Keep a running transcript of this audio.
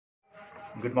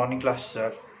Good morning, class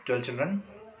 12 children.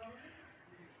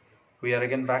 We are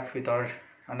again back with our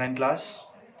online class.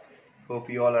 Hope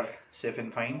you all are safe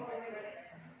and fine.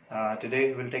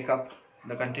 Today we'll take up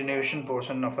the continuation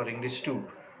portion of our English II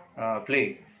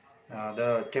play,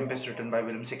 The Tempest, written by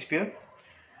William Shakespeare.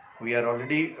 We are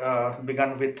already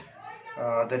begun with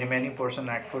the remaining portion,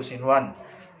 Act 4, Scene 1,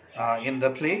 in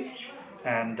the play.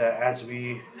 And as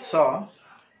we saw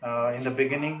in the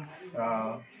beginning,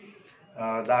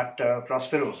 that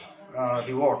Prospero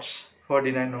rewards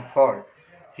Ferdinand for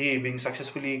he being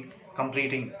successfully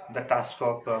completing the task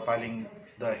of piling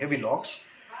the heavy logs,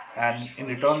 and in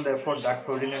return therefore that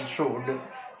Ferdinand showed,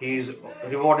 he is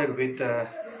rewarded with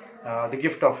the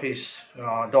gift of his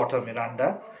daughter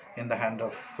Miranda in the hand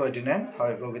of Ferdinand,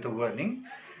 however with a warning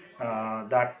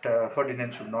that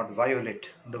Ferdinand should not violate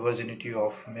the virginity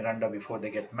of Miranda before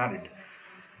they get married.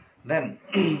 Then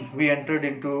we entered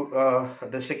into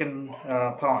the second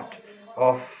part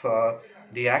of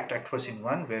the Act 4, Scene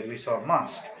 1, where we saw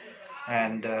Mask.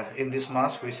 And in this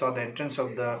mask, we saw the entrance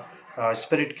of the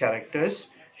spirit characters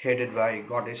headed by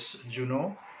Goddess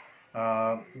Juno,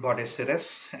 Goddess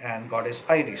Ceres, and Goddess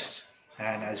Iris.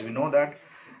 And as we know that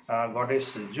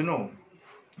Goddess Juno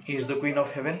is the Queen of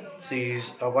Heaven. She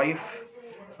is a wife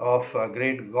of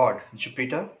great god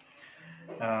Jupiter.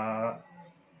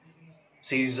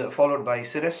 She is followed by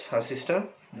Ceres, her sister,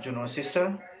 Juno's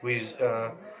sister, who is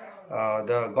the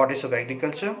goddess of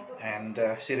agriculture, and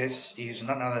Ceres is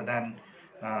none other than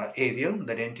Ariel,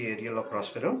 the dainty Ariel of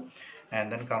Prospero.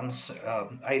 And then comes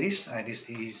Iris. Iris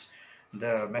is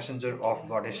the messenger of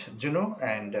goddess Juno,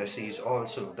 and she is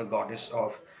also the goddess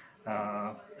of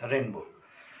rainbow.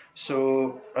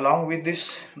 So along with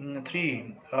these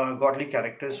three godly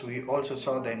characters, we also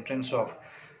saw the entrance of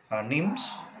nymphs,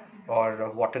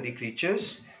 or watery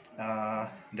creatures.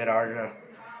 There are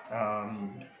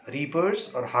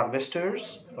reapers or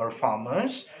harvesters or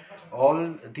farmers.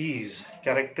 All these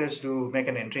characters do make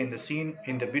an entry in the scene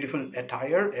in the beautiful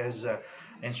attire as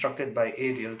instructed by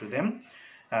Ariel to them,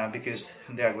 because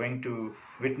they are going to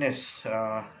witness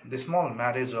the small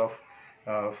marriage of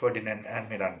Ferdinand and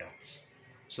Miranda.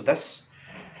 So thus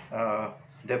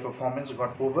their performance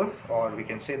got over, or we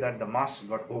can say that the mask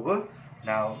got over.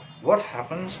 Now, what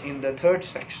happens in the third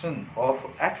section of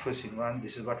Act 4, Scene 1?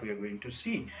 This is what we are going to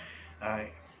see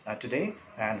today,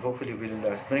 and hopefully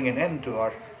we'll bring an end to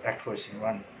our Act 4, Scene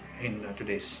 1 in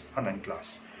today's online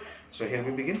class. So here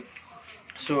we begin.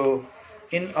 So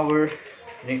in our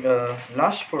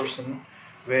last portion,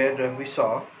 where we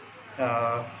saw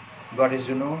Goddess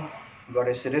Juno,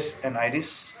 Goddess Ceres, and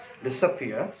Iris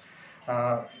disappear.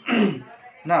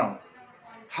 Now,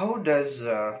 how does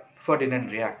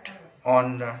Ferdinand react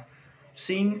on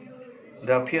seeing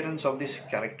the appearance of these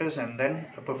characters and then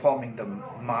performing the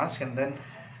mask, and then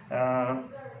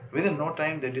within no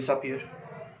time they disappear?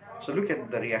 So look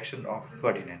at the reaction of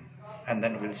Ferdinand, and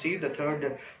then we'll see the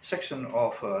third section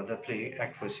of the play,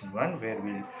 Act 4, Scene 1, where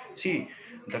we'll see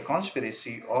the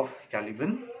conspiracy of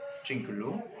Caliban,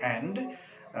 Trinculo, and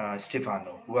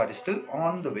Stefano, who are still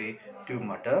on the way to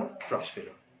murder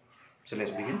Prospero. So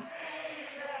let's begin.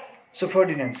 So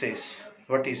Ferdinand says,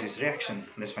 what is his reaction?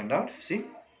 Let's find out. See,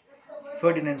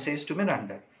 Ferdinand says to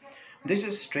Miranda, "This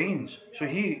is strange." So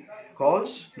he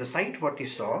calls the sight what he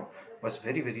saw was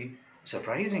very, very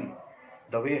surprising.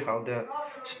 The way how the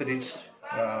spirits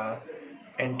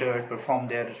entered, performed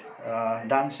their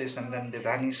dances, and then they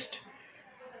vanished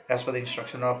as per the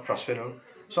instruction of Prospero.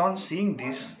 So on seeing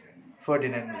this,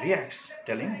 Ferdinand reacts,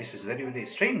 telling, "This is very, very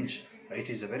strange. It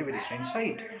is a very, very strange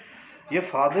sight. Your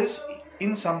father's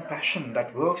in some passion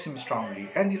that works him strongly."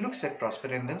 And he looks at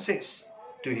Prospero and then says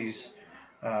to his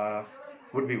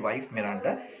would-be wife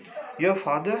Miranda, "Your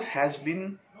father has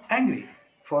been angry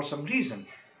for some reason,"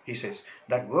 he says,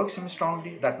 "that works him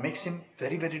strongly, that makes him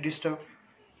very, very disturbed,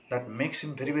 that makes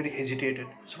him very, very agitated.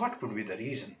 So what could be the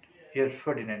reason?" Here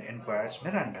Ferdinand inquires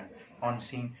Miranda on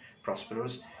seeing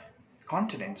Prospero's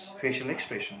countenance, facial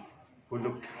expression, who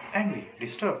looked angry,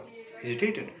 disturbed,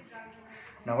 agitated.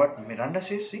 Now what Miranda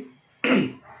says, see,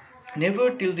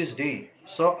 "Never till this day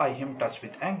saw I him touched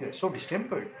with anger, so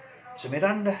distempered." So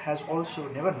Miranda has also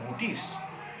never noticed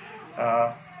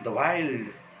the wild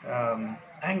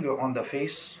anger on the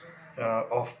face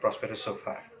of Prospero so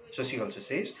far. So she also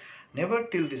says, "Never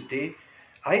till this day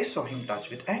I saw him touched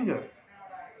with anger,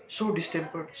 so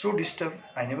distempered, so disturbed.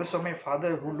 I never saw my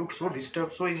father who looked so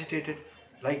disturbed, so agitated,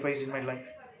 likewise in my life."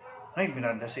 Right,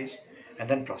 Miranda says. And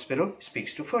then Prospero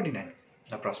speaks to Ferdinand.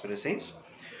 Now Prospero says,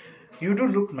 "You do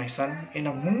look, my son, in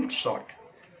a moved sort."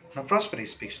 Now Prospero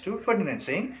speaks to Ferdinand,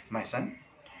 saying, "My son,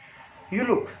 you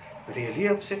look really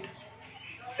upset,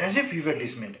 as if you were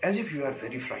dismayed, as if you are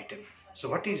very frightened. So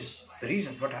what is the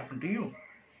reason? What happened to you?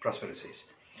 Prospero says,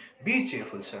 be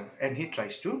cheerful, sir. And he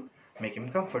tries to make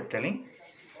him comfort, telling,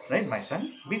 right, my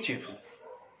son, be cheerful.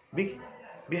 Be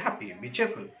happy, be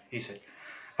cheerful, he said.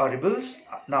 Our rebels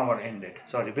now are ended.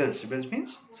 So our rebels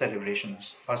means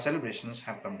celebrations. Our celebrations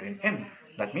have come to an end.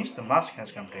 That means the mask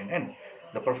has come to an end.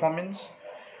 The performance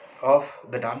of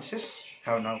the dances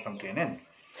have now come to an end.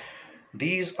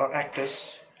 These are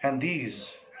actors, and these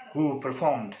who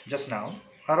performed just now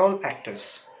are all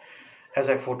actors. As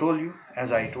I foretold you,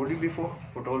 as I told you before,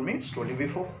 foretold means told you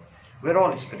before, we're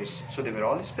all spirits. So they were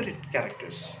all spirit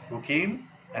characters who came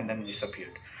and then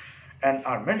disappeared and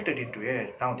are melted into air.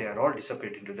 Now they are all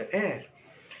disappeared into the air,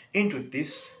 into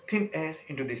this thin air,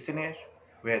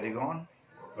 Where are they gone?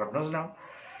 God knows now.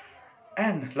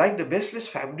 And like the baseless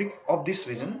fabric of this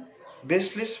vision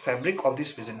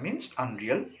means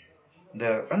unreal.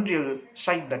 The unreal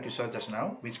sight that you saw just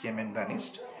now, which came and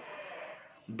vanished.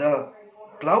 The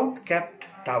cloud-capped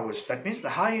towers, that means the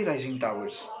high-rising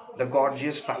towers, the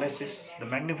gorgeous palaces, the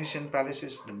magnificent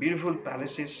palaces, the beautiful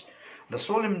palaces, the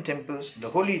solemn temples, the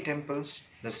holy temples,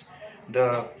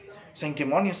 the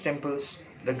sanctimonious temples,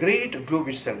 the great globe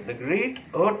itself, the great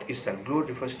earth itself. Globe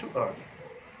refers to earth,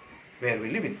 where we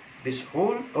live in. This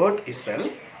whole earth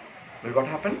itself will what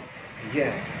happen?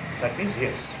 Yeah, that means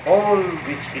yes, all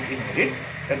which it inherit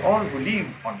and all who live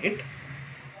on it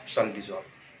shall dissolve,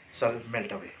 shall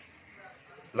melt away.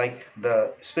 Like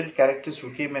the spirit characters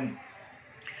who came and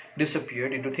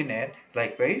disappeared into thin air,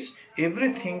 likewise,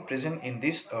 everything present in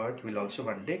this earth will also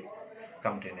one day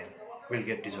come to an end, will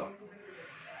get dissolved.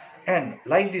 And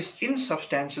like this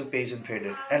insubstantial pageant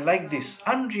faded, and like this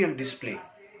unreal display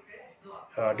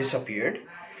disappeared,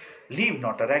 leave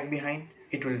not a rag behind,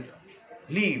 it will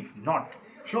leave not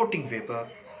floating vapor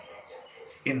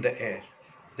in the air.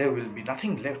 There will be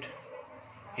nothing left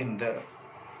in the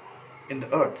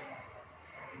earth.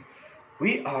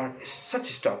 We are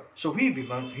such stuff. So we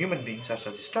human beings are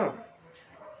such stuff.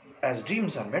 As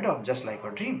dreams are made of, just like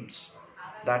our dreams.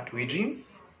 That we dream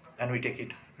and we take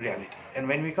it reality. And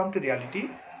when we come to reality,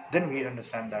 then we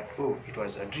understand that, oh, it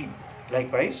was a dream.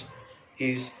 Likewise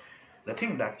is the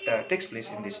thing that takes place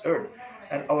in this earth.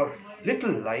 And our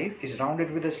little life is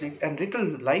rounded with a sleep, and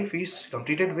little life is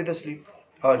completed with a sleep.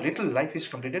 Our little life is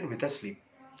completed with a sleep.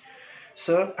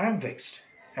 Sir, I am vexed.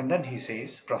 And then he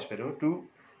says, Prospero to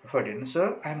Ferdinand,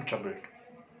 sir, I am troubled.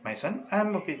 My son, I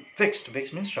am okay. Vexed.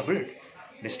 Vexed means troubled,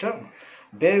 disturbed.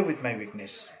 Bear with my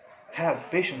weakness. Have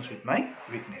patience with my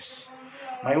weakness.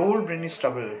 My old brain is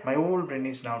troubled. My old brain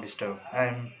is now disturbed. I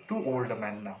am too old a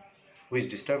man now. Who is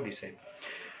disturbed, he said.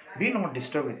 Be not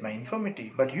disturbed with my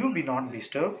infirmity, but you be not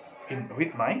disturbed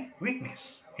with my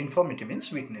weakness. Infirmity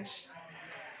means weakness.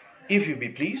 If you be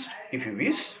pleased, if you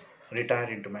wish,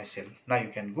 retire into my cell. Now you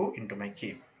can go into my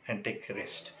cave and take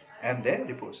rest. And there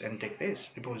repose and take rest.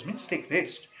 Repose means take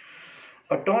rest.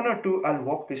 A turn or two I'll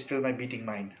walk to still my beating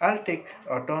mind. I'll take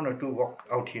a turn or two walk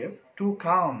out here to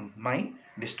calm my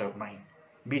disturbed mind.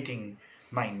 Beating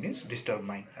mind means disturbed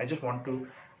mind. I just want to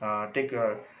take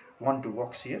one two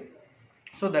walks here,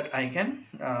 so that I can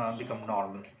become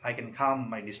normal. I can calm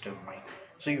my disturbed mind.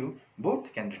 So you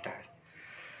both can retire.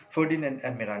 Ferdinand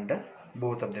and Miranda,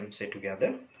 both of them say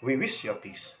together, we wish your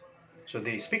peace. So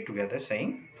they speak together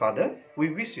saying, Father, we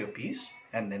wish your peace.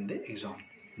 And then they exeunt.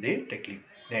 They take leave.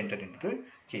 They enter into the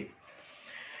cave.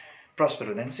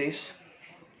 Prospero then says,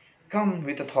 come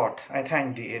with a thought. I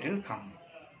thank thee, Ariel, come.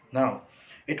 Now,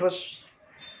 it was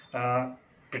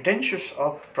pretentious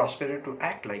of Prospero to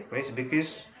act likewise,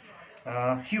 because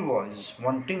he was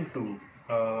wanting to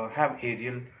have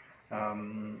Ariel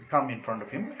come in front of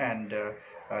him and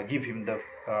give him the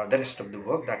rest of the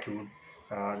work that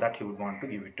he would want to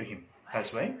give it to him.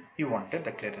 That's why he wanted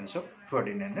the clearance of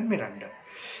Ferdinand and Miranda.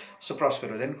 So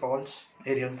Prospero then calls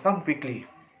Ariel, come quickly,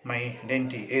 my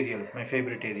dainty Ariel, my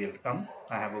favorite Ariel, come,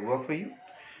 I have a work for you.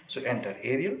 So enter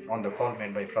Ariel on the call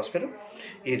made by Prospero.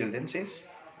 Ariel then says,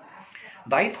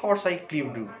 thy thoughts I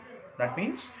cleave to. That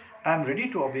means I am ready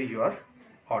to obey your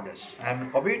orders. I am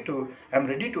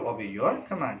ready to obey your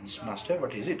commands. Master,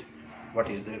 what is it? What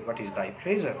is thy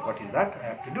pleasure? What is that I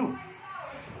have to do?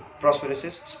 Prospero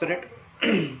says, Spirit,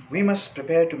 we must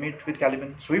prepare to meet with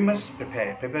Caliban. So we must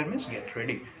prepare. Prepare means get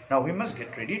ready. Now we must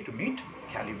get ready to meet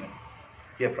Caliban.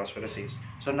 Here Prospero says.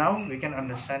 So now we can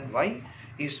understand why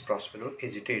is Prospero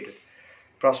agitated.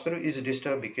 Prospero is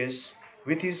disturbed because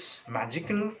with his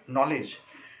magical knowledge,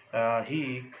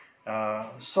 he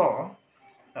saw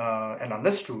and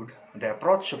understood the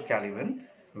approach of Caliban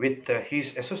with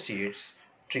his associates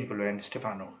Trinculo and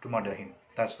Stefano to murder him.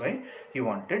 That's why he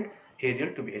wanted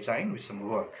Ariel to be assigned with some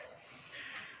work.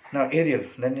 Now Ariel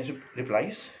then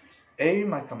replies, "Hey,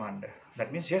 my commander."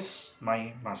 That means, "Yes,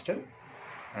 my master,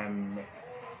 I'm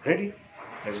ready.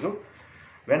 Let's go.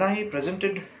 When I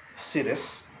presented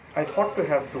Ceres, I thought to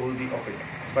have told thee of it,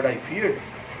 but I feared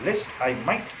lest I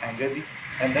might anger thee."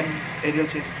 And then Ariel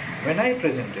says, "When I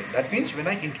presented," that means when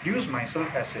I introduced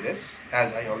myself as Ceres,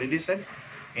 as I already said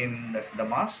in the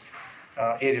mask,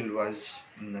 Ariel was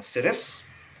Ceres.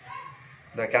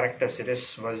 The character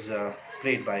Ceres was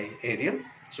played by Ariel.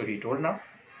 So he told now,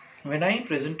 "When I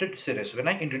presented Ceres, when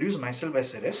I introduced myself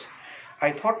as Ceres,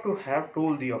 I thought to have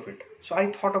told thee of it." So I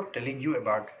thought of telling you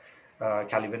about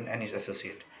Caliban and his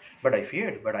associate. But I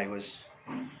feared, but I was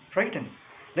frightened,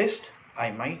 lest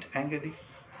I might anger thee.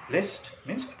 Lest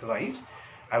means otherwise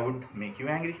I would make you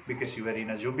angry, because you were in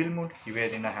a jubil mood, you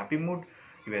were in a happy mood,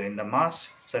 you were in the mass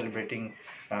celebrating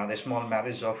the small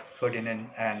marriage of Ferdinand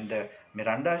and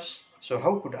Miranda's. So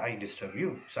how could I disturb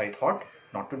you? So I thought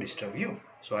not to disturb you.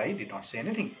 So I did not say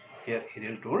anything. Here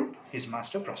Ariel told his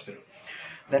master Prospero.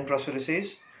 Then Prospero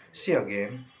says, "See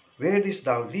again, where didst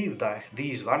thou leave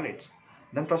these varlets?"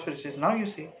 Then Prospero says, "Now you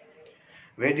see,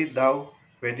 where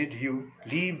did you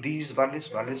leave these varlets?"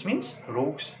 Varlets means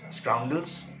rogues,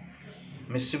 scoundrels,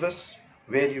 mischievous.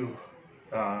 Where you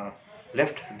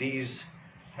left these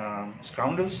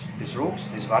scoundrels, these rogues,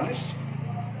 these varlets.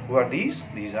 Who are these?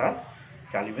 These are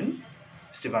Caliban,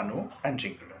 Stefano, and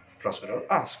Trinculo. Prospero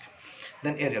asks.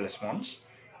 Then Ariel responds,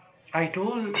 "I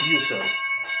told you, sir,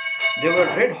 they were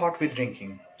red hot with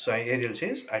drinking." So Ariel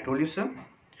says, "I told you, sir,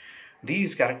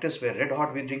 these characters were red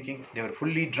hot with drinking. They were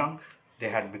fully drunk. They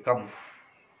had become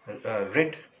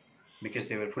red because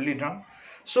they were fully drunk.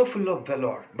 So full of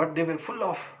valor, but they were full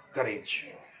of courage,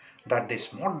 that they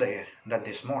smote the air." That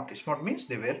they smote. Smote means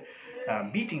they were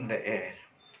beating the air.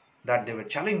 That they were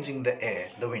challenging the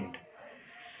air, the wind,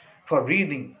 for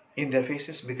breathing in their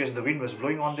faces, because the wind was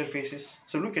blowing on their faces.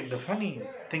 So look at the funny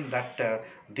thing that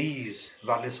these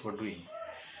valets were doing.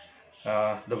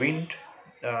 The wind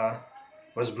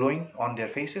was blowing on their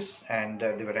faces, and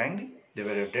they were angry. They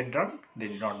were dead drunk. They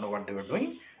did not know what they were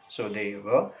doing. So they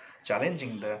were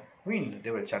challenging the wind.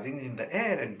 They were challenging the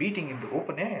air and beating in the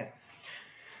open air.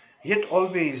 Yet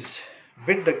always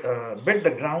bed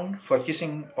the ground for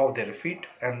kissing of their feet,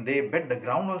 and they bed the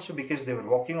ground also because they were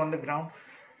walking on the ground,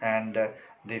 and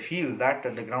they feel that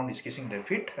the ground is kissing their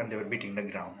feet, and they were beating the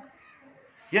ground.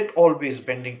 Yet always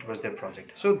bending towards their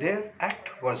project. So their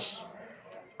act was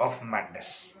of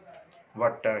madness.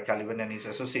 What Caliban and his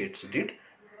associates did,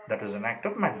 that was an act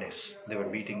of madness. They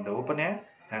were beating the open air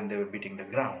and they were beating the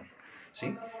ground.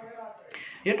 See,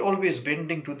 yet always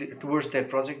bending towards their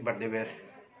project, but they were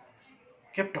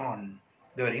kept on.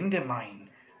 They were in their mind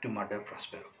to murder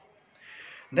Prospero.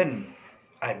 Then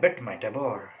I bet my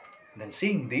tabor. Then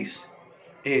seeing this,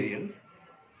 Ariel,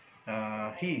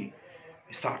 he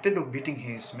started beating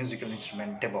his musical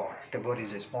instrument tabor. Tabor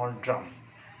is a small drum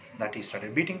that he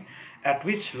started beating, at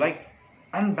which, like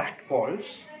unbacked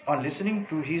calls, on listening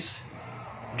to his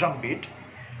drum beat,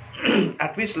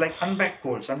 at which, like unbacked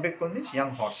calls means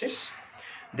young horses,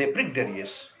 they pricked their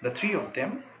ears. The three of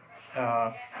them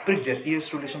pricked their ears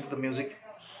to listen to the music,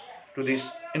 to this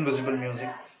invisible music,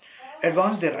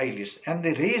 advanced their eyelids, and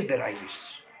they raised their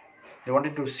eyelids. They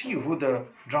wanted to see who the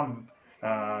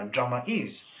drummer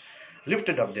is.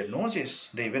 Lifted up their noses.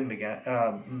 They even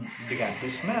began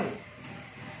to smell.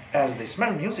 As they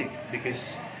smelled music,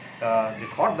 because they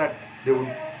thought that they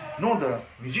would know the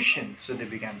musician, so they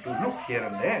began to look here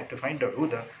and there to find out who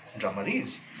the drummer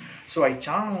is. So I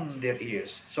charmed their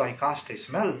ears. So I cast a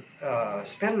spell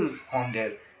on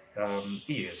their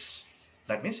ears.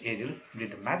 That means Ariel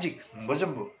did magic,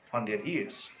 mbozambo, on their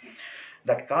ears.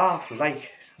 That calf-like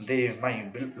my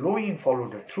blowing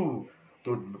followed through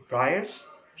briars,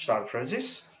 sharp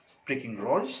phrases, pricking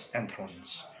rods, and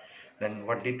thorns. Then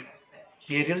what did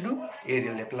Ariel do?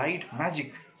 Ariel applied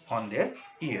magic on their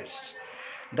ears.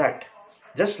 That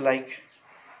just like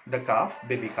the calf,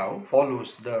 baby cow,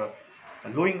 follows the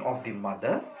lowing of the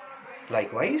mother,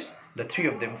 likewise the three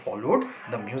of them followed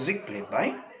the music played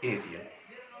by Ariel.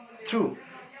 Through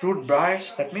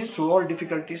briars, that means through all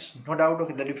difficulties. No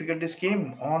doubt the difficulties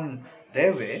came on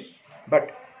their way,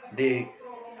 but they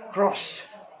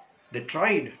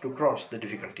tried to cross the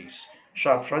difficulties.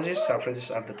 Sharp phrases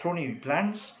are the thorny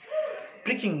plants.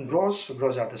 Pricking grows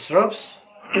are the shrubs.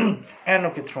 And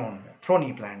okay,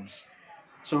 thorny plants.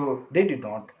 So they did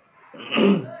not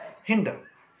hinder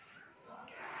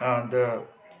the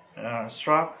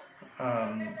sharp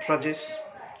phrases,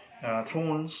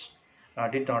 thorns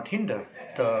did not hinder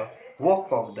the walk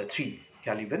of the three,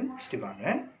 Caliban, Stefano,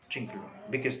 and Trinculo,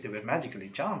 because they were magically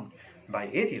charmed by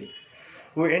Ariel,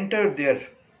 who entered their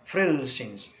frail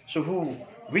sins. So who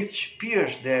which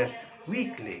pierced their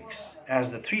weak legs.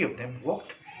 As the three of them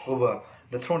walked over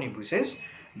the thorny bushes,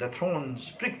 the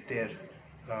thorns pricked their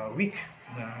weak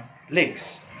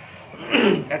legs.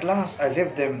 At last I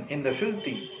left them in the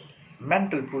filthy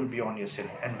mantle pool beyond your cell.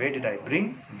 And where did I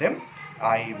bring them?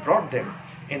 I brought them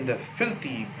in the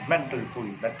filthy mantle pool.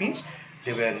 That means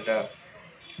they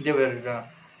were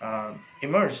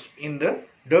immersed in the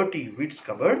dirty,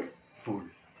 weeds-covered pool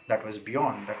that was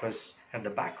beyond, that was at the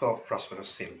back of Prospero's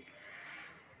cell.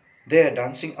 There,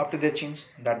 dancing up to their chins,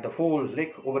 that the whole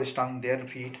lake overstung their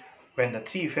feet, when the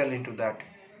three fell into that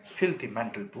filthy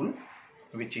mantle pool,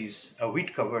 which is a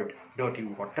weed-covered, dirty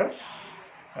water.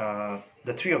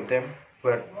 The three of them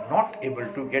were not able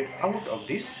to get out of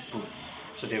this pool,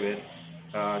 so they were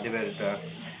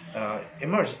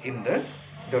immersed in the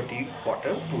dirty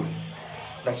water pool.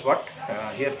 That's what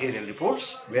here Ariel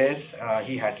reports, where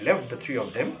he had left the three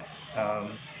of them,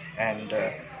 and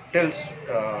tells,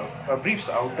 briefs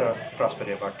out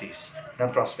Prospero about this.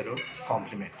 Then Prospero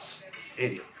compliments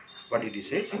Ariel. What did he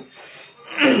say?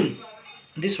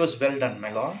 This was well done,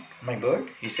 my lord, my bird.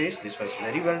 He says, this was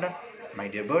very well done, my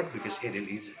dear bird, because Ariel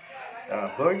is a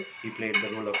bird. He played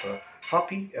the role of a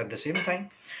harpy at the same time.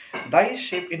 Thy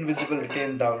shape invisible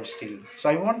retain thou still. So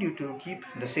I want you to keep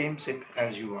the same shape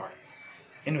as you are.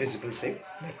 Invisible shape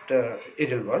that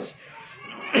Ariel was.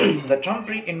 The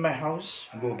trumpery in my house,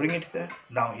 go bring it there.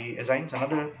 Now he assigns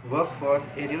another work for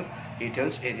Ariel. He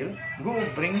tells Ariel, go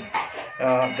bring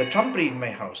the trumpery in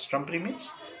my house. Trumpery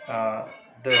means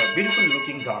the beautiful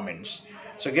looking garments.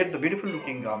 So get the beautiful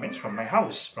looking garments from my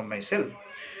house, from my cell,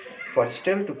 for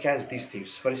still to catch these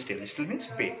thieves. For still means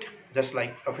bait. Just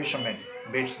like a fisherman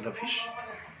baits the fish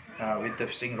with the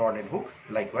fishing rod and hook.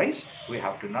 Likewise, we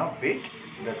have to now bait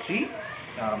the three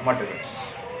murderers,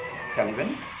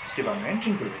 Caliban, Stefano and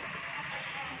Trinculo.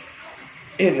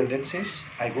 Ariel then says,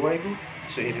 I go.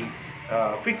 So Ariel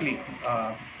quickly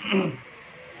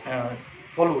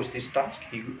follows this task.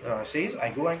 He says, I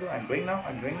go, I'm going now,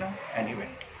 and he went.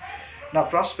 Now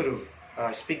Prospero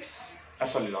speaks a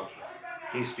soliloquy.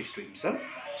 He speaks to himself.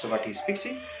 So what he speaks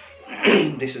in,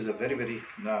 this is a very, very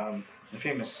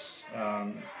famous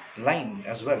line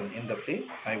as well in the play.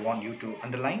 I want you to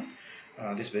underline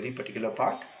this very particular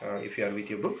part. If you are with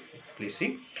your book, please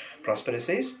see. Prospero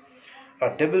says,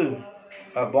 a devil,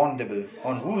 a born devil,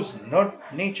 on whose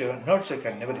nurture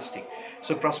can never stick.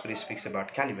 So Prospero speaks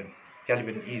about Caliban.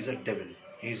 Caliban is a devil.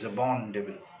 He is a born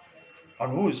devil,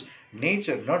 on whose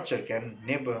nurture can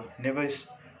never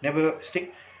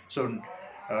stick. So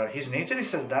his nature is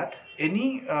such that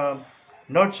any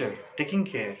nurture to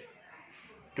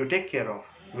take care of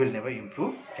will never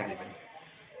improve Caliban.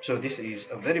 So this is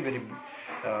a very, very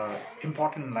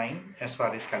important line as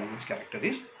far as Caliban's character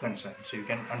is concerned. So you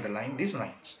can underline these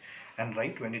lines and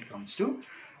write when it comes to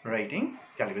writing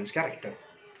Caliban's character.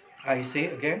 I say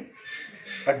again,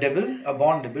 a devil, a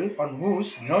born devil, on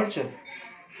whose nurture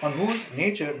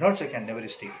can never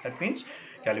stay. That means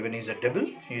Caliban is a devil,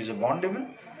 he is a born devil,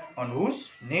 on whose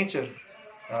nature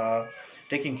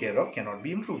taking care of cannot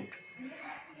be improved.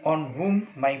 On whom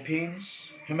my pains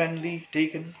humanly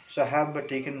taken, so I have but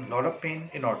taken a lot of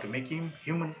pain in order to make him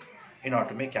human, in order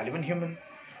to make Caliban human.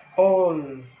 All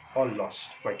lost,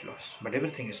 quite lost, but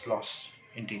everything is lost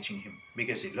in teaching him,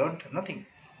 because he learned nothing.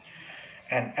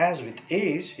 And as with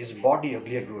age, his body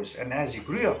uglier grows, and as he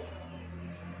grew up,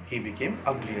 he became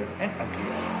uglier and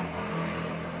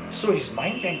uglier. So his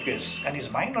mind cankers, and his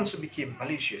mind also became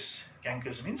malicious.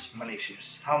 Cankers means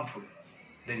malicious, harmful.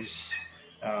 There is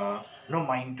no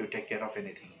mind to take care of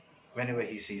anything. Whenever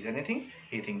he sees anything,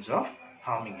 he thinks of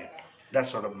harming it. That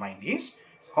sort of mind is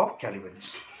of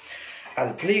Caliban's.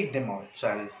 I'll plague them all, so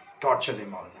I'll torture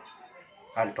them all.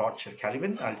 I'll torture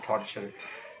Caliban, I'll torture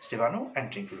Stefano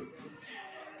and Trinculo,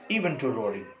 even to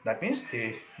roaring. That means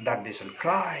they shall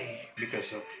cry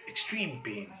because of extreme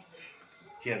pain.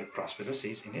 Here Prospero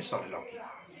says in his soliloquy.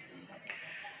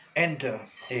 Enter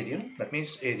Ariel. That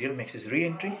means Ariel makes his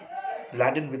re-entry,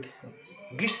 laden with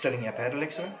glistering apparel,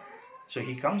 etc. So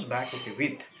he comes back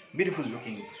with beautiful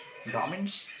looking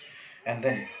garments, and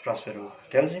then Prospero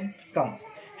tells him, come,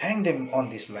 hang them on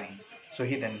this line. So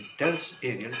he then tells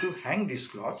Ariel to hang these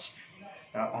cloths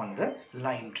on the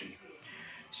lime tree.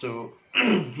 So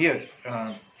here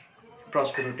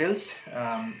Prospero tells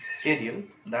Ariel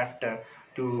that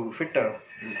to fit a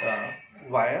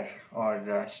wire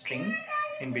or string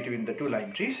in between the two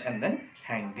lime trees and then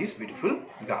hang these beautiful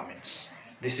garments.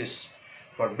 This is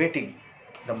for baiting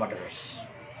the murderers.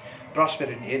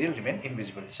 Prospero and Ariel remain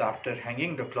invisible. So after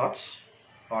hanging the cloths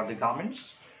or the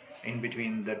garments in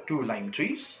between the two lime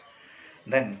trees,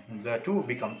 then the two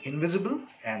become invisible,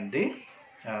 and they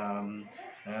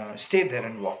stay there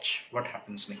and watch what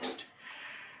happens next.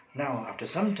 Now, after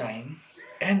some time,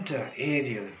 enter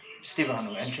Ariel,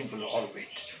 Stefano, and Trinculo all wait.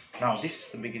 Now, this is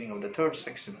the beginning of the third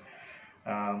section,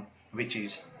 which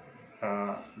is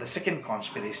the second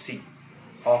conspiracy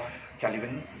of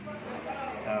Calvin,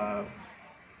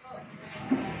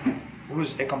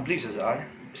 whose accomplices are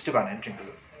Stefano and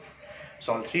Trinculo.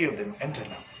 So all three of them enter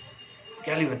now.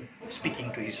 Calvin,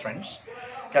 speaking to his friends,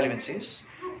 Calvin says,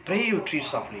 "Pray you tread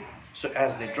softly." So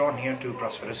as they draw near to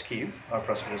Prosperous cave or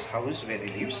Prosperous house where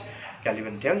he lives,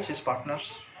 Calvin tells his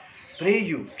partners, "Pray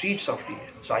you tread softly.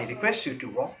 So I request you to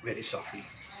walk very softly."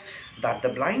 That the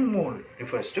blind mole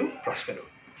refers to Prospero.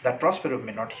 That Prospero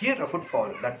may not hear a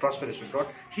footfall, that Prosperous will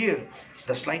not hear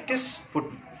the slightest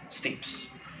footsteps.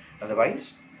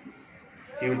 Otherwise,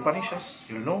 he will punish us.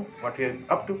 He will know what we are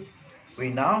up to. We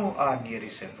now are near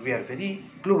his cell. We are very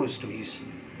close to his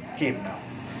cave now.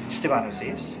 Stefano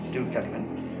says to Calvin,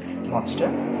 monster,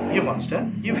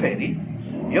 you fairy,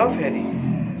 your fairy,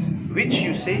 which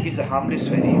you say is a harmless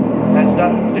fairy, has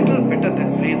done little better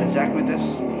than play the jack with us."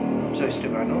 So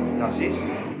Stefano now says,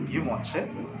 "You monster,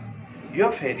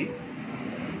 your fairy,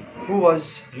 who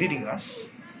was leading us,"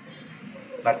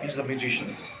 that means the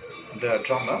magician, the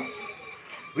drummer,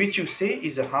 "which you say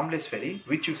is a harmless fairy,"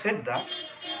 which you said that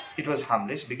it was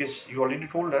harmless because you already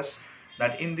told us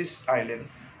that in this island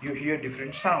you hear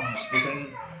different sounds, different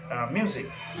music,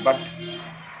 but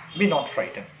be not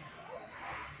frightened.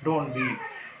 Don't be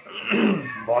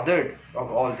bothered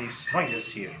of all these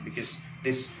noises here because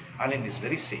this island is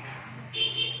very safe.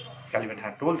 Calvin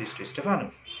had told this to Stefano.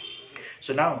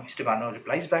 So now Stefano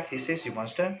replies back. He says, "You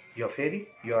monster, you are fairy,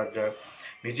 you are the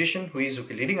magician who is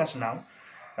leading us now.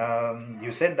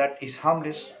 You said that is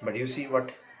harmless, but you see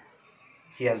what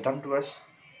he has done to us.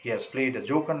 He has played a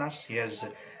joke on us. He has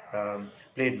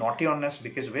played naughty on us,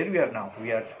 because where we are now,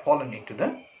 we are fallen into the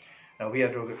we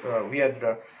are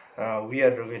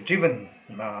driven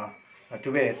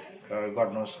to where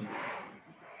God knows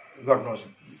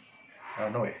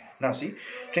nowhere." Now see,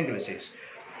 Trinculo says,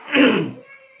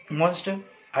 "Monster,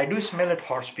 I do smell at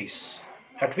horse piece,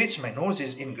 at which my nose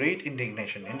is in great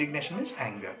indignation." Indignation means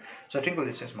anger. So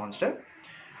Trinculo says, "Monster,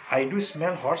 I do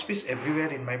smell horse piece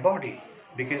everywhere in my body,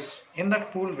 because in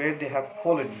that pool where they have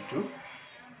fallen into,"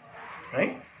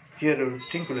 right? Here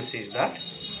Trinculo says that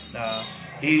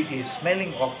he is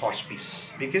smelling of horse piece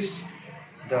because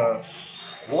the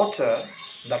water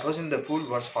that was in the pool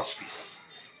was horse piece.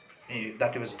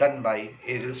 That was done by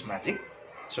Ariel's magic.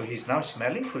 So he is now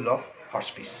smelling full of horse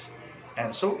piece,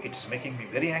 and so it is making me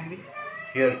very angry.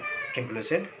 Here Trinculo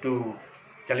said to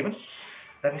Calvin.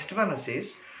 Then Stefano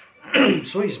says,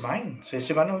 "So is mine." So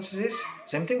Stefano also says,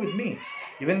 "Same thing with me.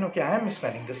 Even okay, I am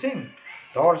smelling the same.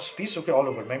 The horse piece okay all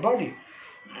over my body."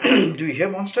 "Do you hear,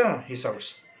 monster?" he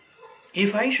shouts.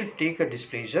 "If I should take a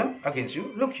displeasure against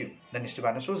you, look you." Then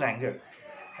Stefano shows anger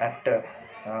at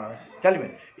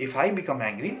Calvin. "If I become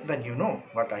angry, then you know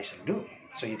what I shall do."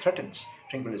 So he threatens.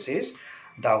 Trinculo says,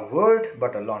 "Thou wert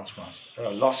but a lost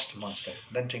monster."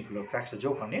 Then Trinculo cracks a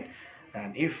joke on it.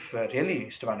 And if really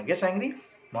Stefano gets angry,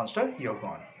 "Monster, you're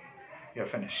gone.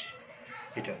 You're finished,"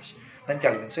 he tells. Then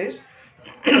Calvin says,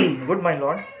 "Good my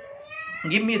lord,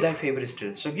 give me thy favor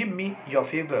still. So give me your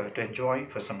favor to enjoy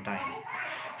for some time.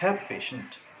 Have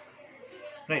patience."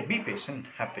 Right, be patient,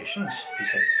 have patience, he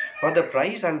said. "For the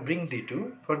prize I'll bring thee to,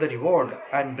 for the reward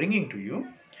I'm bringing to you,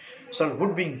 so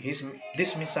woodwing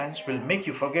this mischance will make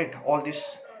you forget all these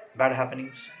bad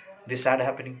happenings, this sad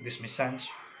happening, this mischance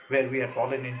where we have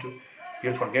fallen into.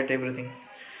 You'll forget everything.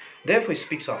 Therefore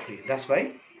speak softly." That's why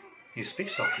you speak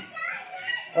softly.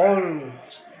 "All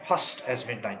hushed as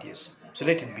midnight is, so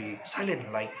let it be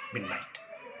silent like midnight."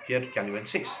 Here Calvin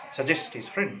says, suggests his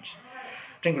friends.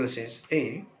 Trinculo says,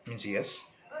 "A means yes,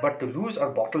 but to lose our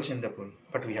bottles in the pool.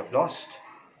 But we have lost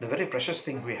the very precious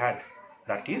thing we had,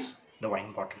 that is the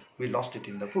wine bottle. We lost it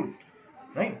in the pool."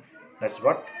 Right? That's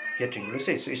what here Trinculo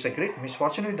says. So it's a great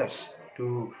misfortune with us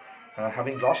to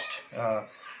having lost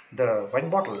the wine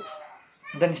bottle.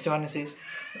 Then Stefano says,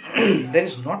 "There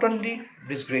is not only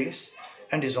disgrace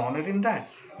and dishonor in that,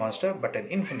 monster, but an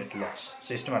infinite loss."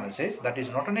 So Stefano says that is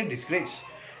not only disgrace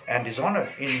and dishonor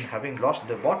in having lost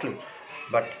the bottle,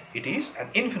 but it is an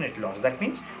infinite loss. That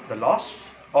means the loss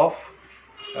of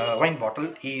wine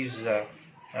bottle is,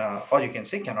 or you can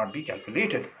say, cannot be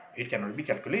calculated. It cannot be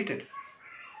calculated.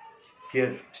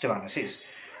 Here Stefano says.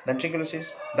 Then Trinculo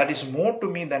says, "That is more to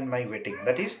me than my wetting."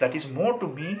 That is more to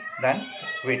me than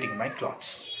wetting my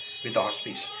cloths with the horse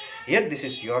piece. Yet this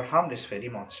is your harmless fairy,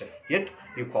 monster. Yet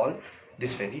you call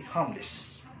this fairy harmless.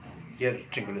 Here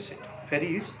Trinculo said,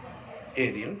 fairy is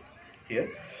Ariel here.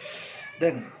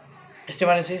 Then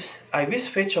Esteban says, I wish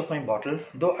fetch of my bottle,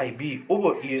 though I be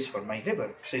over years for my labor.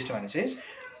 So Esteban says,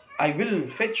 I will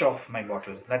fetch off my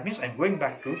bottle. That means I'm going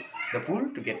back to the pool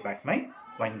to get back my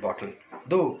wine bottle.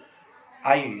 Though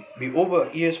I be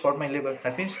over years for my labor.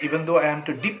 That means even though I am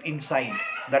to dip inside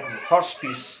that horse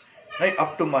piece, right,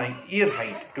 up to my ear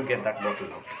height to get that bottle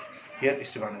out. Here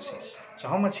Esteban says. So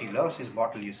how much he loves his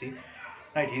bottle, you see.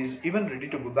 Right, he's even ready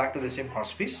to go back to the same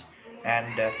horse piece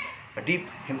and dip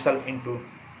himself into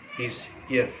his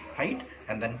ear height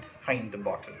and then find the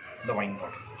bottle, the wine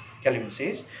bottle. Calvin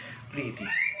says, Preeti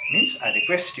means I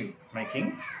request you, my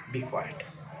king, be quiet.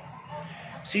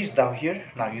 Seest thou here?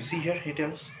 Now you see here, he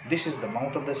tells, this is the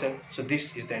mouth of the cell. So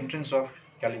this is the entrance of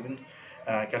Calvin.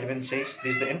 Calvin says,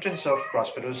 this is the entrance of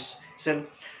Prospero's cell.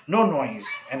 No noise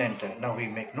and enter. Now we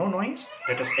make no noise.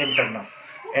 Let us enter now.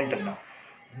 Enter now.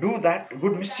 Do that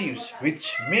good mischiefs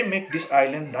which may make this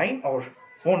island thine or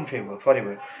own favor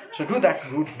forever. So do that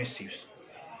good mischiefs.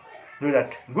 Do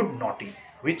that good naughty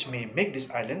which may make this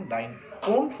island thine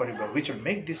own forever, which will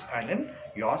make this island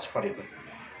yours forever.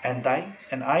 And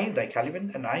I, thy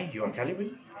Calvin, and I, your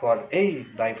Calvin, for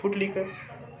thy foot liquor,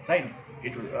 right?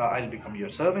 It will, I'll become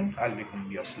your servant, I'll become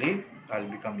your slave, I'll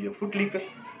become your foot liquor,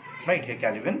 right? Here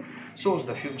Calvin shows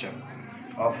the future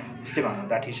of Stefano,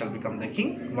 that he shall become the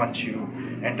king once you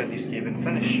enter this cave and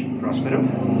finish Prospero,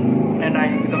 and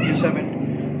I will become your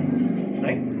servant,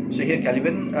 right? So here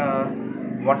Calvin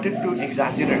wanted to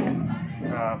exaggerate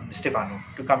Stefano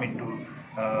to come into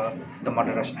the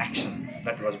murderous action.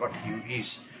 That was what he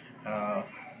is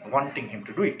wanting him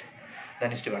to do it.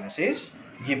 Then Stefano says,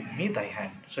 give me thy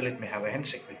hand, so let me have a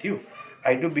handshake with you.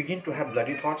 I do begin to have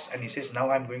bloody thoughts, and he says, now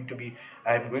I am going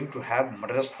to have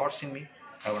murderous thoughts in me.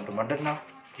 I want to murder now.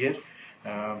 Here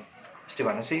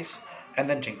Stefano says, and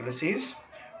then Trinculo says,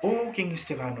 O King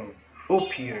Stefano, O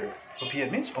peer. O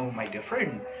peer means, oh my dear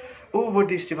friend. O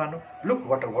worthy Stefano, look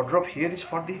what a wardrobe here is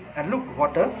for thee, and look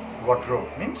what a wardrobe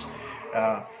means.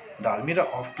 The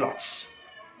almirah of cloths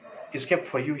is kept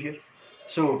for you here.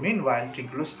 So meanwhile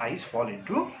Trinculo's eyes fall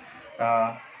into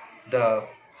the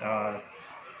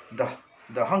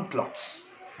hung cloths,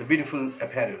 the beautiful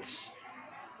apparels,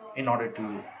 in order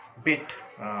to bait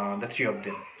the three of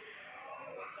them.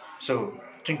 So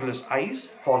Trinculo's eyes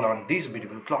fall on these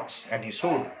beautiful cloths, and he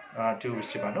showed to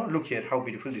Stefano, look here how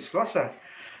beautiful these cloths are.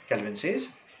 Calvin says,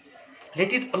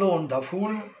 let it alone, thou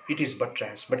fool, it is but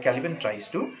trash. But Calvin tries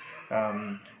to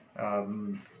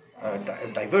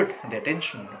divert the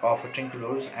attention of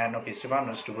Trinculo's and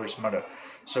Stefano's towards murder.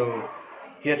 So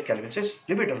here Calvin says,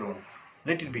 leave it alone,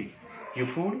 let it be. You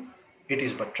fool, it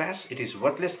is but trash, it is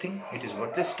worthless thing, it is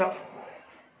worthless stuff.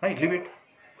 Right, leave it.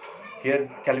 Here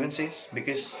Calvin says,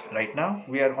 because right now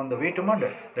we are on the way to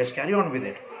murder, let's carry on with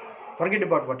it. Forget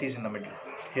about what is in the middle.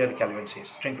 Here Calvin says,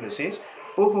 Trinculo says,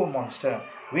 oh monster,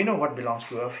 we know what belongs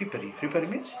to a frippery. Frippery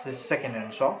means this is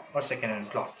second-hand shop or second-hand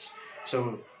clothes.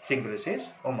 So Trinculo says,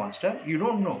 oh monster, you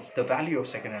don't know the value of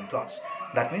second-hand clothes.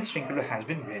 That means Trinculo has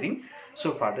been wearing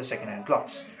so far the second-hand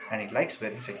clothes, and he likes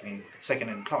wearing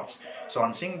second-hand clothes. So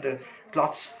on seeing the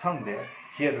cloths hung there,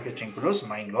 here look at Trinculo's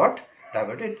mind got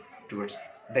diverted towards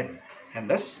them, and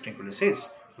thus Trinculo says,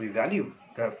 we value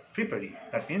the frippery.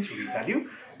 That means we value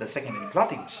the second-hand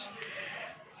clothings.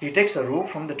 He takes a robe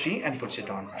from the tree and puts it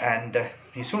on, and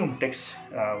he soon takes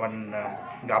one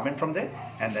garment from there,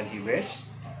 and then he wears,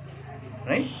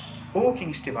 right? Oh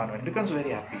King Stefano, and becomes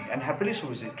very happy, and happily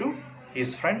shows it to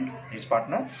his friend, his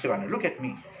partner Stefano. Look at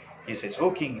me, he says.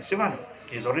 Oh King Stefano.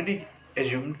 He has already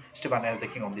assumed Stefano as the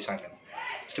king of this island.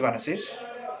 Stefano says,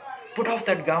 put off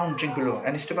that gown, Trinculo,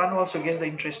 and Stefano also gets the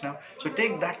interest now. So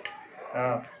take that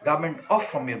garment off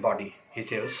from your body, he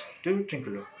tells to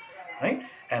Trinculo, right?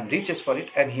 And reaches for it,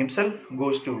 and himself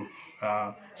goes to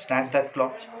snatch that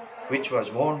cloth which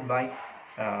was worn by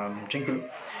Trinculo.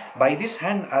 By this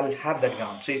hand I'll have that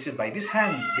gown. So he says, by this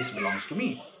hand this belongs to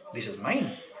me, this is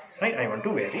mine, right? I want to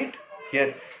wear it.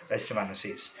 Here Stefano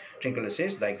says, Trinculo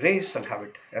says, thy grace shall have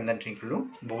it. And then Trinculo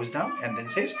bows down and then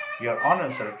says, your honor,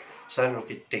 sir,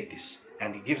 okay, take this.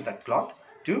 And he gives that cloth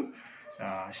to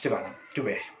Stefano to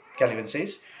wear. Calvin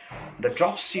says, the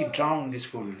dropsy drowned this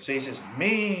fool. So he says,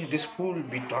 may this fool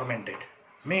be tormented,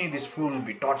 may this fool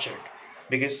be tortured,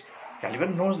 because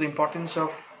Calvin knows the importance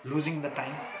of losing the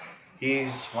time. He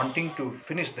is wanting to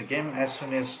finish the game as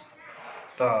soon as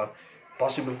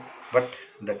possible, but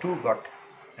the two got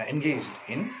engaged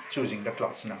in choosing the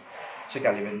cloths now. So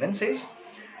Calvin then says,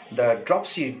 the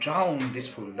dropsy drowned this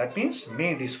fool. That means,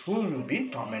 may this fool be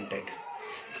tormented.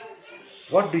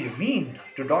 What do you mean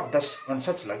to dot thus on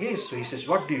such luggage? So he says,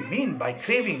 what do you mean by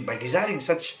craving, by desiring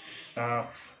such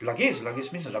luggage?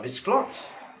 Luggage means rubbish cloths.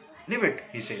 Leave it,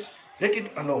 he says. Let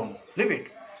it alone. Leave it.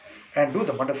 and do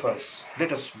the murder first.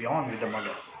 Let us be on with the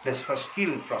murder. Let's first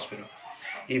kill Prospero.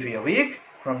 If he awake,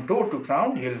 from toe to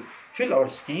crown, he'll fill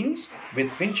our skins with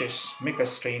pinches, make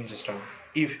us strange stir.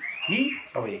 If he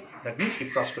awake, that means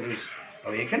if Prospero is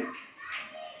awakened,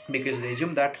 because they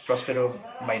assume that Prospero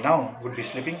by now would be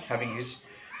sleeping, having his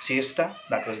siesta.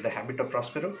 That was the habit of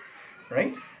Prospero,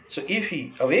 right? So if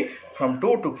he awake, from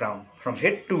toe to crown, from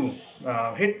head to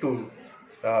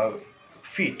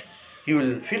feet, he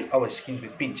will fill our skin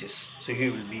with pinches. So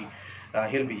he'll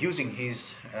be using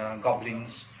his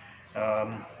goblins,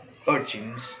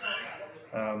 urchins,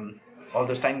 all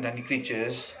those tiny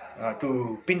creatures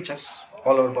to pinch us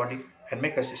all over body and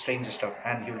make us strange stuff,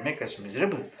 and he will make us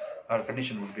miserable. Our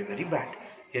condition would be very bad.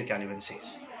 Here Caliban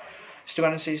says.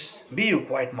 Stefano says, "Be you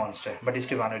quiet, monster." But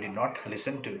Stefano did not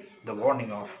listen to the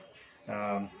warning of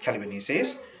Caliban. He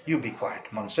says, "You be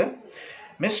quiet, monster.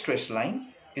 Mistress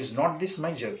line, is not this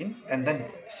my jerkin?" And then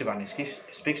Stefano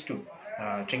speaks to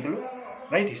Trinculo,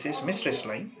 right? He says, "Mistress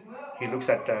line." He looks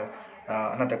at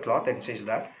another cloth and says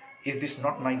that, "Is this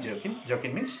not my jerkin?"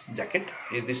 Jerkin means jacket.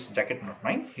 "Is this jacket not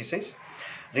mine?" He says.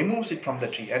 Removes it from the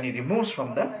tree, and he removes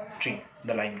from the tree,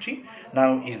 the lime tree.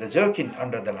 Now is the jerkin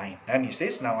under the line, and he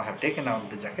says, "Now I have taken out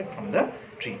the jacket from the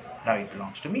tree. Now it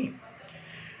belongs to me.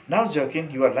 Now,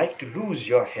 jerkin, you are like to lose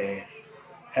your hair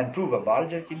and prove a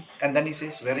bald jerkin." And then he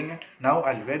says, wearing it, "Now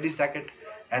I'll wear this jacket,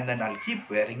 and then I'll keep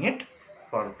wearing it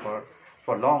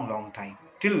for long time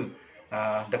till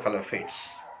the color fades.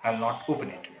 I'll not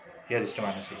open it." Here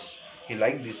Stefano says he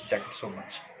liked this jacket so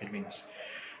much. It means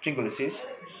Trinculo says,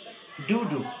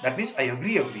 Do. That means I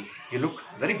agree. You look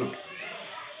very good.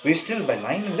 We still by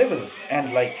line and level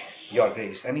and like your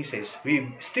grace. And he says,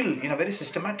 we still in a very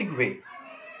systematic way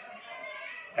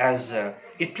as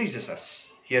it pleases us.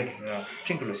 Here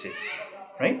Trinculo says,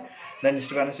 right? Then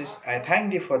Stefano says, "I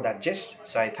thank thee for that jest."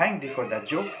 So I thank thee for that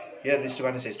joke. Here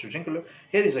Stefano says to Trinculo,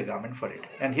 "Here is a garment for it,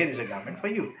 and here is a garment for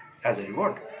you as a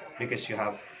reward, because you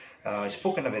have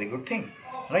spoken a very good thing."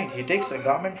 Right? He takes a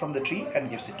garment from the tree and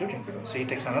gives it to Trinculo. So he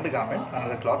takes another garment,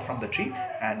 another cloth from the tree,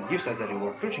 and gives as a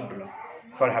reward to Trinculo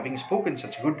for having spoken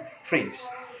such good phrase.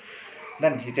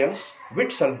 Then he tells,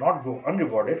 "Wit shall not go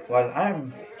unrewarded while I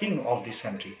am king of this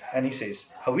country." And he says,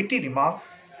 "A witty remark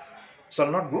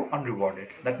shall not go unrewarded."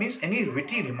 That means any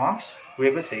witty remarks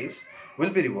whoever says will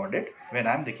be rewarded when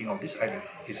I am the king of this island,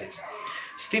 he says.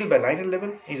 Still by line and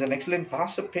level is an excellent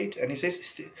pass of pate, and he says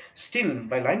still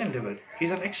by line and level is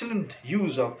an excellent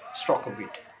use of stroke of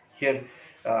wit. Here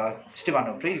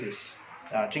Stefano praises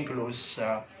Trinculo's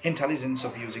intelligence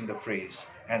of using the phrase,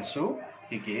 and so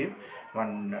he gave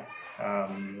one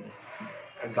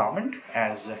a garment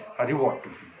as a reward to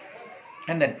him.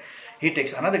 And then he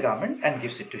takes another garment and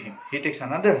gives it to him. He takes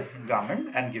another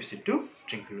garment and gives it to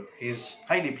Trinculo. He is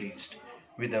highly pleased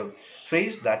with the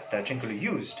phrase that Trinculo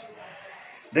used.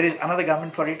 "There is another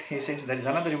garment for it," he says. "There is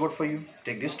another reward for you.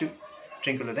 Take this too."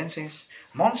 Trinculo then says,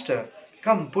 "Monster,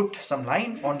 come put some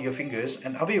line on your fingers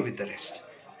and away with the rest."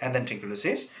 And then Trinculo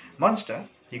says, "Monster,"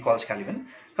 he calls Caliban,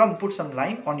 "come put some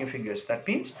line on your fingers." That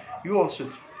means you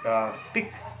also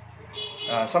pick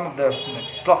some of the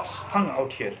cloths hung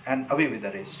out here and away with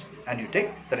the rest, and you take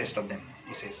the rest of them,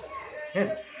 he says.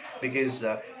 Yeah. Because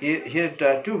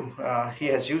here too he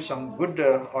has used some good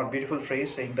or beautiful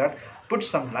phrase saying that put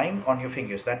some line on your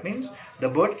fingers. That means the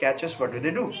bird catchers, what do?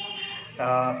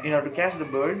 In order to catch the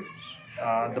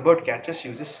bird catchers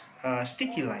uses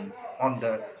sticky line on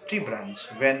the tree branch.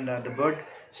 When the bird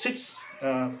sits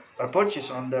or perches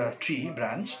on the tree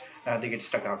branch, they get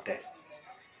stuck out there,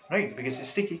 right? Because it's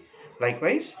sticky.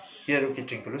 Likewise, here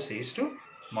Trinculo says to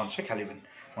Monster Caliban,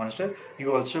 "Monster,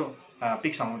 you also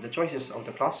pick some of the choices of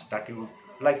the cloths that you would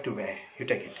like to wear. You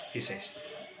take it," he says.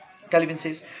 Caliban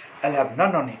says, "I'll have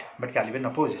none on it." But Caliban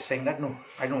opposes, saying that, "No,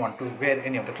 I don't want to wear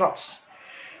any of the cloths.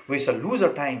 We shall lose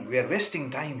our time. We are wasting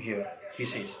time here," he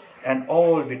says. "And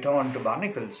all be turned to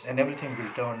barnacles, and everything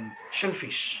will turn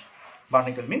shellfish."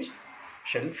 Barnacle means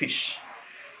shellfish.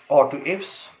 "Or to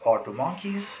apes, or to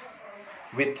monkeys,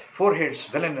 with foreheads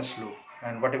villainous low,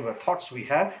 and whatever thoughts we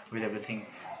have, will everything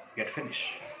get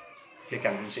finished." Here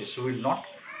Caliban says, so we'll not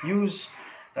use,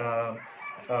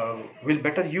 we'll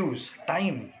better use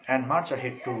time and march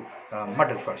ahead to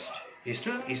murder first. He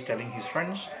still is telling his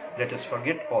friends, let us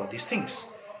forget all these things.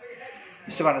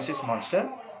 Stefano says, "Monster,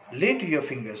 lay to your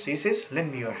fingers." He says,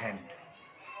 "Lend me your hand."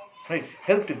 Right,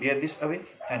 help to bear this away.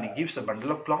 And he gives a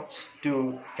bundle of cloths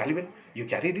to Caliban. "You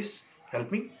carry this,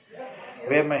 help me.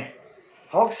 Where my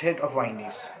hogshead of wine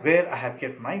is, where I have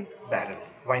kept my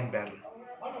wine barrel,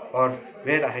 or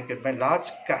where I have kept my large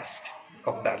cask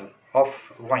of barrel of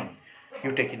wine,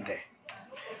 you take it there.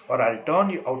 or I'll turn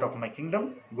you out of my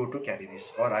kingdom, go to carry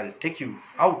this, or I'll take you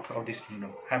out of this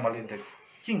kingdom. I'm already the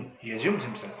king, he assumes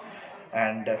himself.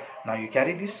 And now you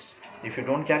carry this. If you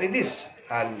don't carry this,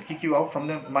 I'll kick you out from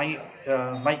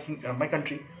my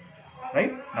country.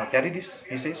 Right? Now carry this,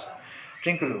 he says.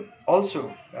 Trinculo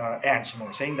also adds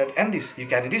more, saying that, and this, you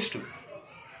carry this too.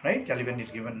 Right? Caliban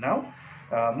is given now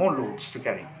more loads to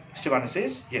carry. Stephanus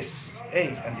says, yes, hey,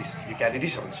 and this, you carry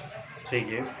this also. So he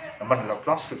gave a bundle of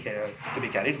cloths to be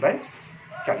carried by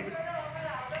Caliban.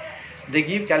 They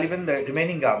give Caliban the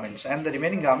remaining garments, and the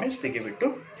remaining garments they give it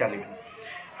to Caliban.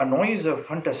 A noise of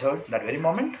hunters heard. That very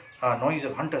moment, a noise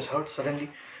of hunters heard. Suddenly,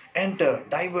 enter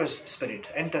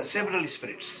several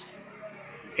spirits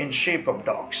in shape of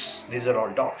dogs. These are all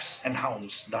dogs and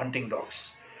hounds, the hunting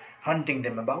dogs, hunting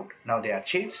them about. Now they are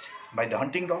chased by the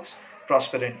hunting dogs.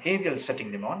 Prospero and Ariel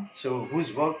setting them on. So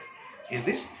whose work is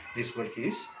this? This work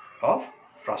is of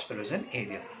Prosperous and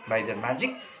Ariel. By their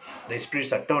magic, the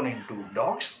spirits are turned into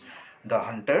dogs, the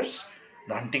hunters,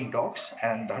 the hunting dogs,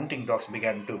 and the hunting dogs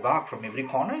began to bark from every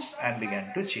corners and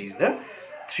began to chase the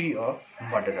three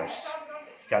murderers,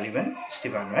 Caliban,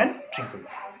 Stephanus, and Trinculo.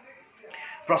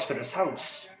 Prosperous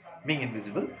shouts, being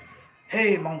invisible,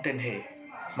 hey mountain, hey.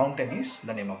 Mountain is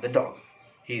the name of the dog.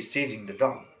 He is chasing the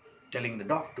dog, telling the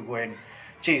dog to go and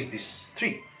chase these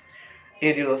three.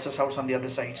 Ariel also shouts on the other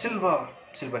side, Silver.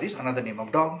 Silver is another name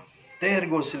of dog. There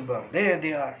goes Silver. There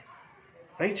they are.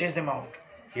 Right? Chase them out.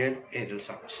 Here Ariel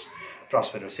shouts.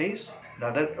 Prospero says, the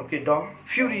other, okay, dog,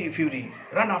 Fury, Fury,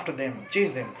 run after them,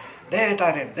 chase them. There,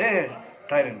 Tyrant, there,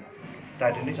 Tyrant.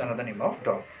 Tyrant is another name of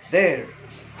dog. There,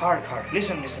 Hark, hark,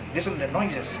 listen their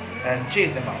noises, and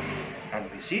chase them out.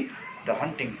 And we see the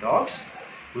hunting dogs,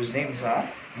 whose names are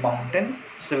Mountain,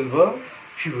 Silver,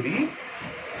 Fury,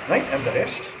 right, and the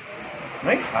rest,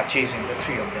 right, are chasing the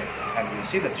three of them. And we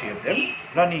see the three of them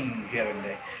running here and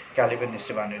there. Caliban,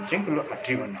 Esteban, and Trinculo are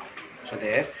driven out. So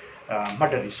their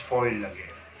murder is foiled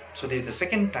again. So this is the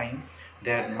second time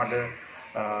their murder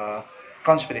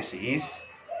conspiracy is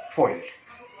foiled.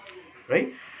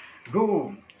 Right?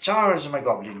 Go, charge my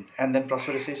goblin. And then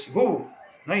Prospero says, go,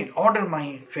 right, order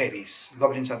my fairies.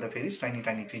 Goblins are the fairies, tiny,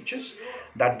 tiny creatures,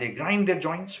 that they grind their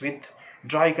joints with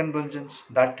dry convulsions,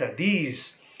 that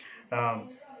these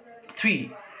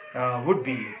three would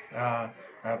be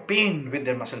pained with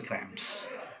their muscle cramps.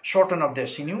 Shorten of their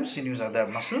sinews, sinews are the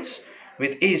muscles,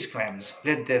 with ace cramps.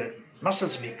 Let their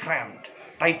muscles be cramped,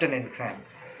 tighten and cramped,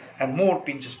 and more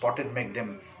pinches spotted make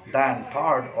them than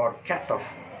pard or cat of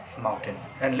mountain,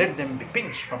 and let them be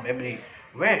pinched from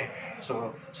everywhere,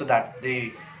 so that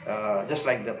they, just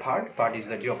like the pard is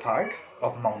the leopard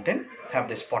of mountain, have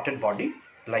the spotted body.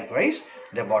 Likewise,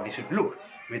 their body should look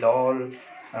with all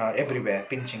everywhere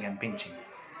pinching and pinching.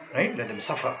 Right? Let them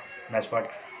suffer. That's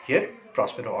what here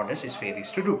Prospero orders his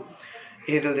fairies to do.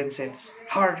 Ariel then says,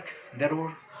 hark, they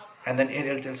roar. And then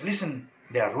Ariel tells, listen,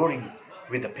 they are roaring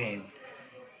with the pain.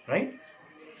 Right?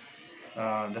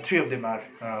 The three of them are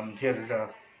here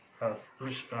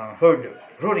heard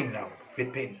roaring now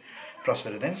with pain.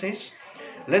 Prospero then says,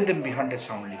 let them be hunted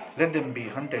soundly. Let them be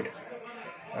hunted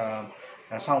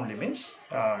soundly means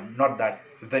not that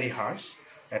very harsh.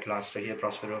 At last here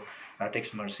Prospero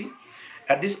takes mercy.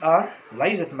 At this hour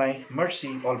lies at my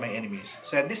mercy all my enemies.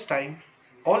 So at this time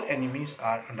all enemies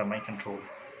are under my control.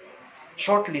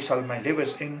 Shortly shall my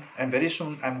labors end, and very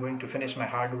soon I am going to finish my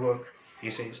hard work, he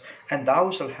says, and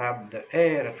thou shalt have the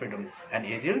air of freedom. And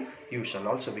Ariel, you shall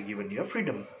also be given your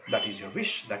freedom. That is your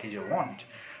wish, that is your want.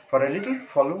 For a little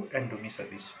follow and do me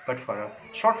service, but for a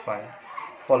short while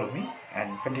follow me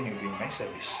and continue doing my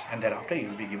service, and thereafter you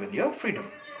will be given your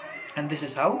freedom. And this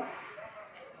is how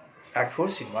Act 4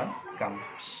 Scene 1 comes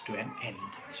to an end.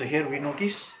 So here we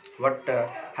notice what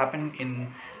happened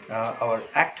in our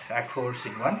Act 4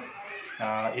 Scene 1.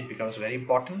 It becomes very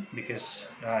important because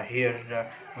here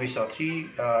we saw three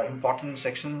important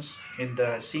sections in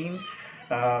the scene,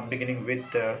 beginning with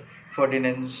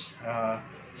Ferdinand's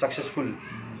successful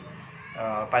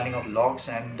piling of logs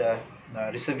and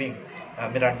receiving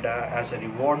Miranda as a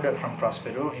reward from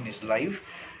Prospero in his life.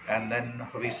 And then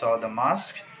we saw the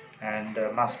mask, and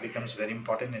mask becomes very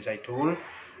important, as I told.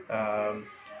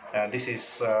 This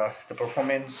is the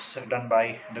performance done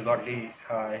by the godly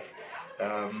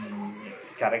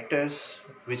characters,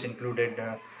 which included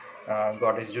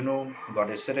goddess Juno,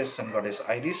 goddess Ceres, and goddess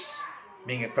Iris,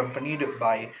 being accompanied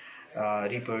by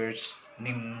reapers,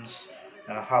 nymphs,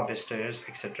 harvesters,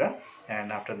 etc.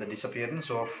 And after the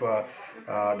disappearance of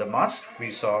the mask,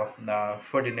 we saw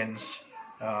Ferdinand's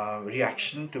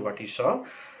reaction to what he saw,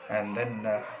 and then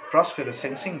Prospero,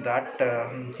 sensing that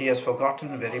he has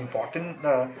forgotten a very important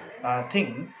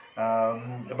thing,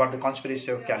 about the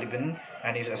conspiracy of Caliban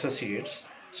and his associates.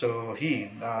 So he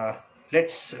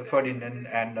lets Ferdinand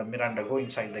and Miranda go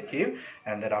inside the cave,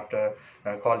 and thereafter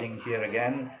calling here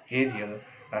again Ariel,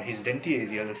 his dainty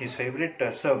Ariel, his favorite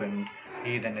servant,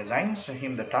 he then assigns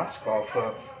him the task of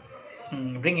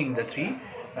bringing the three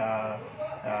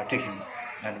to him.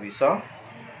 And we saw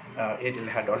Ariel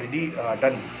had already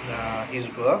done his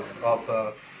work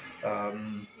of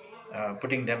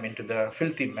putting them into the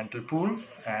filthy mental pool,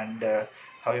 and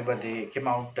however they came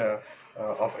out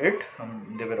of it,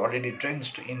 they were already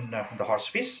drenched in the horse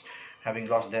piss, having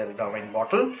lost their wine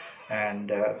bottle, and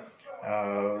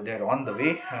they're on the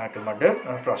way to murder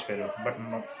Prospero. But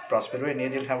Prospero and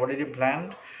Ariel have already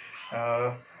planned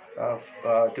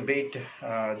to bait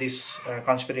these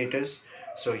conspirators.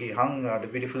 So he hung the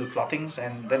beautiful clothings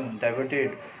and then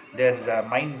diverted their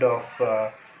mind of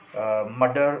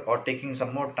murder, or taking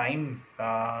some more time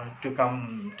to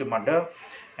come to murder.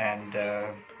 And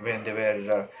when they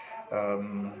were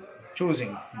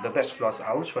choosing the best class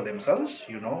house for themselves,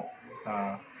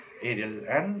 Ariel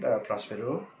and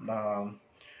Prospero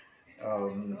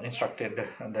instructed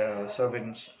the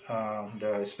servants,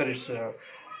 the spirits,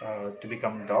 to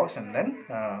become dogs, and then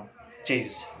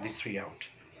chase these three out.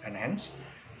 And hence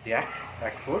the Act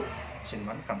 4, Scene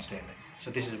 1 comes to an end. So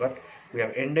this is what we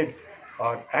have ended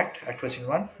our Act 4, Scene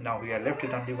 1. Now we are left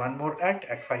with only one more Act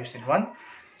 5, Scene 1.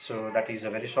 So that is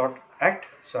a very short act.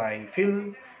 So I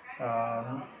feel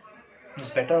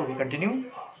it's better we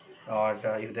continue, or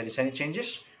if there is any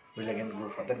changes, we'll again go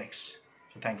for the next.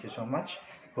 So thank you so much.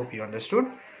 Hope you understood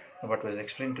what was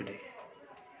explained today.